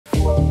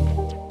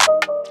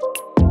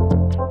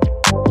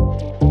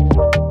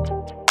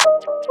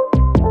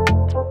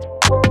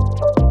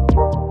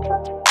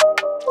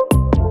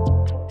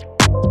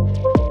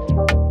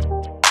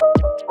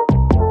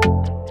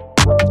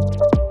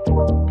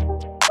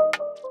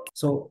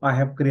So I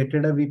have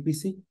created a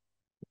VPC.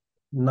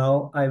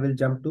 Now I will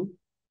jump to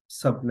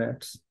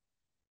subnets,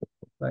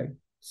 right?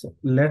 So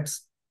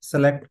let's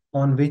select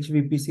on which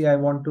VPC I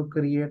want to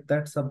create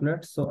that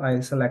subnet. So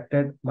I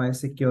selected my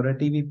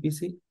security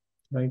VPC,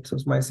 right? So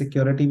my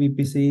security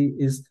VPC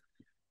is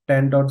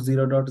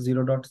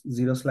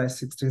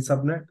 10.0.0.0/16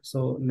 subnet.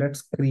 So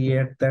let's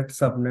create that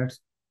subnet.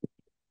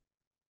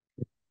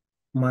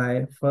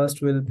 My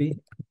first will be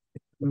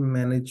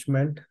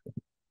management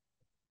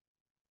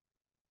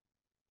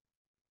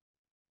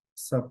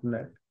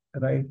subnet,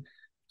 right?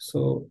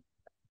 So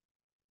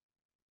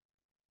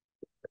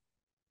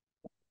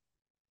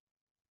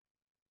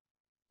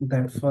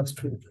that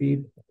first will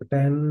be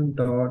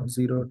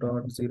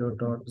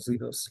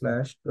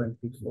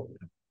 10.0.0.0/24.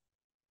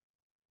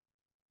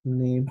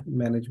 Name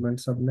management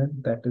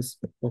subnet, that is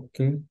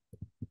okay.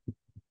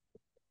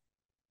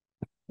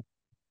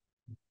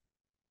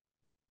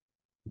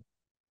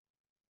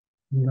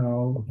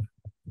 Now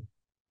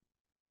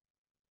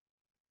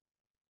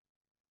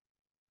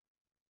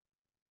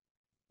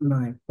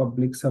my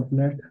public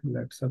subnet,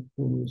 let's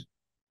suppose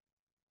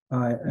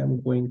I am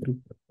going to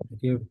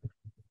give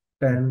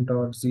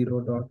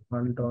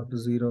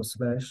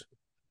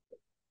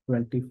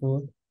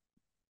 10.0.1.0/24.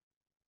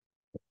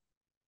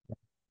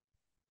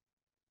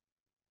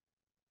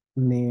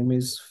 Name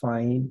is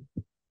fine.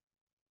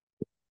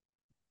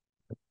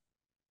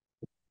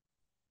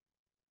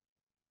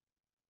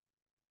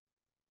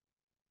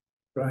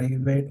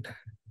 Private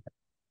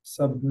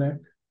subnet,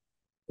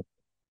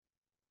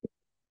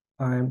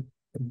 I'm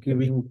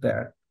giving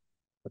that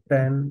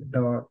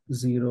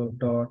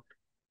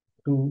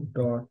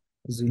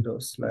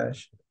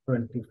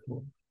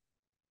 10.0.2.0/24.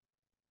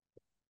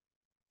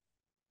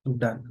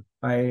 Done.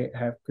 I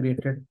have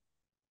created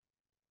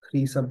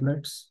 3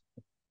 subnets.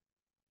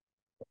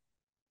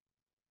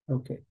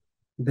 Okay.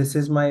 This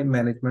is my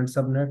management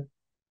subnet,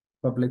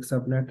 public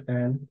subnet,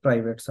 and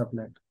private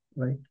subnet,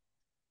 right?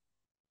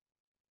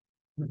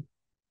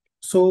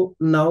 So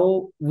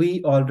now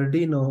we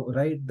already know,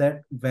 right,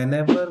 that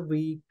whenever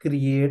we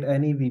create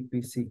any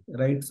VPC,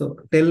 right? So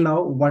till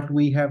now, what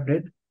we have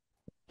did,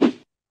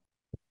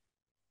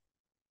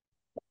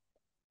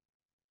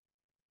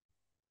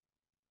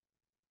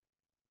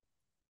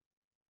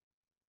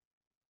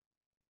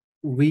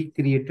 we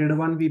created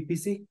one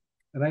VPC,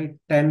 right?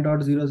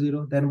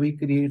 10.0.0. Then we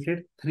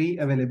created 3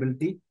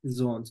 availability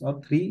zones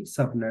or 3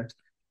 subnets.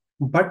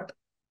 But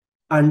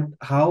and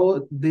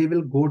how they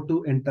will go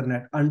to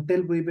internet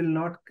until we will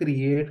not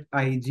create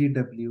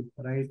IGW,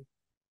 right?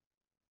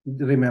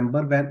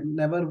 Remember,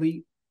 whenever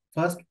we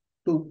first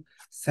to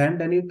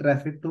send any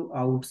traffic to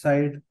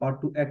outside or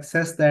to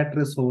access that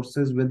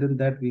resources within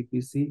that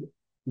VPC,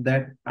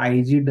 that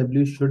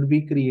IGW should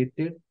be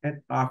created.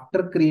 And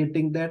after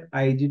creating that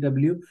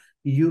IGW,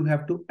 you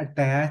have to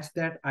attach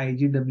that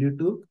IGW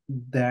to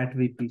that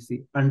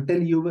VPC.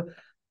 Until you,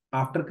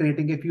 after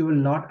creating, if you will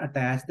not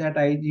attach that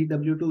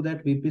IGW to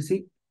that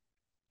VPC,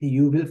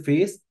 you will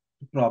face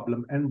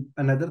problem. And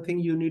another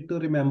thing you need to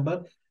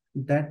remember,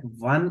 that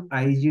one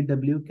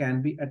IGW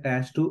can be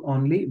attached to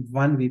only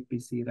one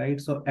VPC,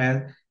 right? So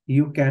as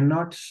you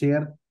cannot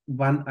share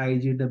one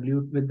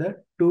IGW with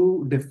the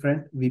 2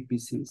 different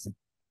VPCs.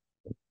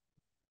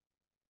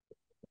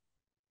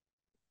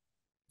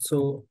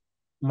 So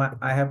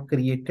I have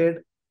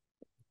created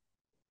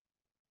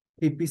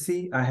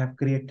VPC, I have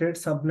created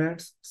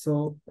subnets.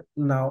 So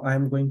now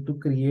I'm going to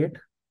create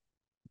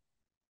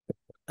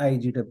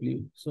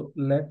IGW. So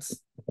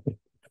let's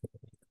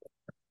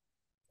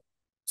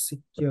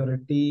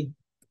security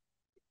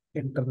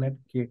internet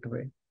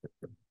gateway,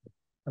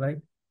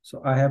 right?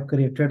 So I have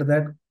created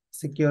that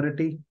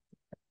security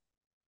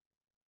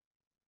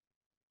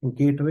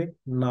gateway.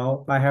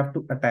 Now I have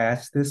to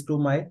attach this to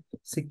my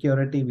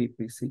security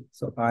VPC.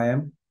 So I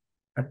am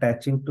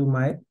attaching to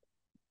my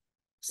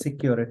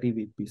security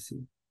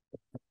VPC.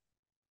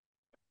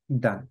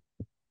 Done.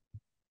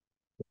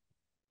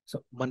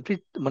 So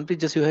Manpreet,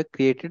 just you have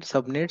created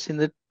subnets in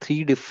the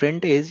 3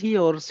 different AZ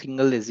or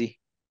single AZ?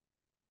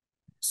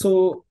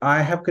 So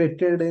I have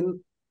created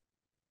in,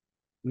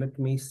 let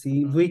me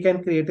see, we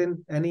can create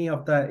in any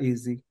of the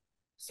AZ.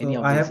 So Any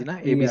of I the AZ, have, na?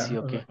 yeah, ABC,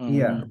 okay.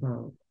 yeah.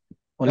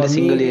 Only For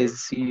single me,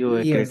 AZ you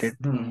have yes. created.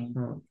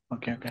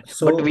 Okay. But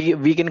So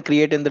we can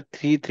create in the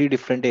three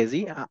different AZ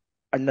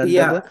and under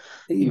yeah,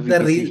 the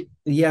VPC.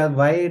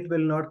 why it will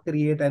not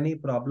create any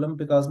problem,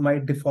 because my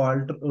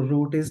default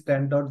route is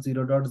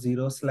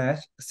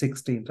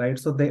 10.0.0/16, right?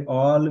 So they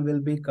all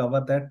will be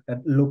covered that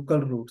at local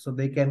route, so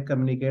they can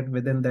communicate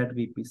within that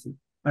VPC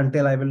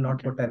until I will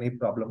not put any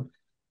problem.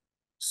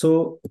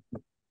 So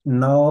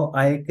now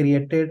I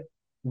created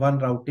one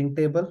routing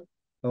table.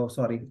 Oh,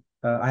 sorry.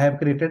 I have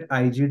created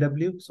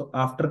IGW. So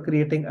after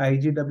creating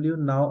IGW,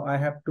 now I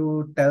have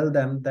to tell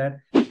them that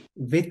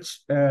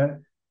which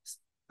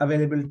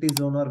availability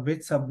zone or which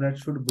subnet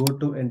should go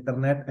to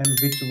internet and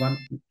which one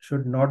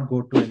should not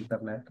go to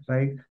internet,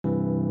 right?